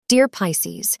Dear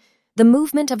Pisces, the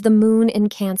movement of the moon in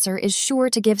Cancer is sure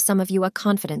to give some of you a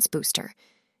confidence booster.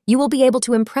 You will be able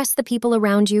to impress the people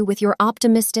around you with your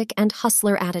optimistic and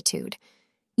hustler attitude.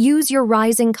 Use your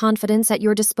rising confidence at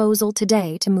your disposal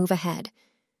today to move ahead.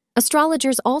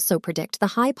 Astrologers also predict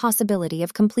the high possibility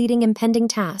of completing impending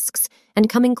tasks and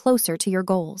coming closer to your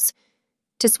goals.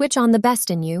 To switch on the best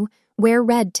in you, wear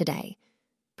red today.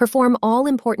 Perform all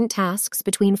important tasks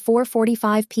between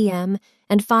 4:45 p.m.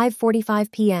 and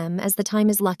 5:45 p.m. as the time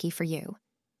is lucky for you.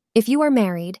 If you are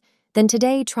married, then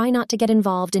today try not to get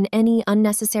involved in any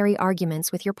unnecessary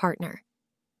arguments with your partner.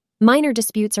 Minor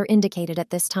disputes are indicated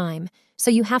at this time, so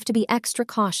you have to be extra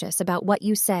cautious about what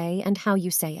you say and how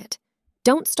you say it.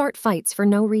 Don't start fights for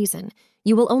no reason.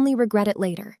 You will only regret it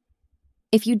later.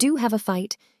 If you do have a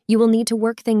fight, you will need to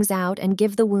work things out and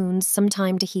give the wounds some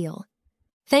time to heal.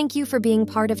 Thank you for being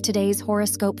part of today's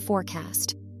horoscope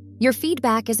forecast. Your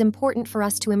feedback is important for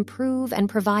us to improve and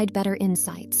provide better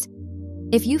insights.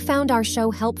 If you found our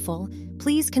show helpful,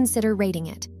 please consider rating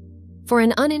it. For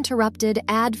an uninterrupted,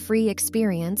 ad-free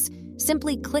experience,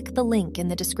 simply click the link in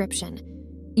the description.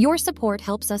 Your support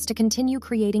helps us to continue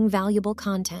creating valuable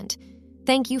content.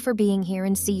 Thank you for being here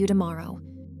and see you tomorrow.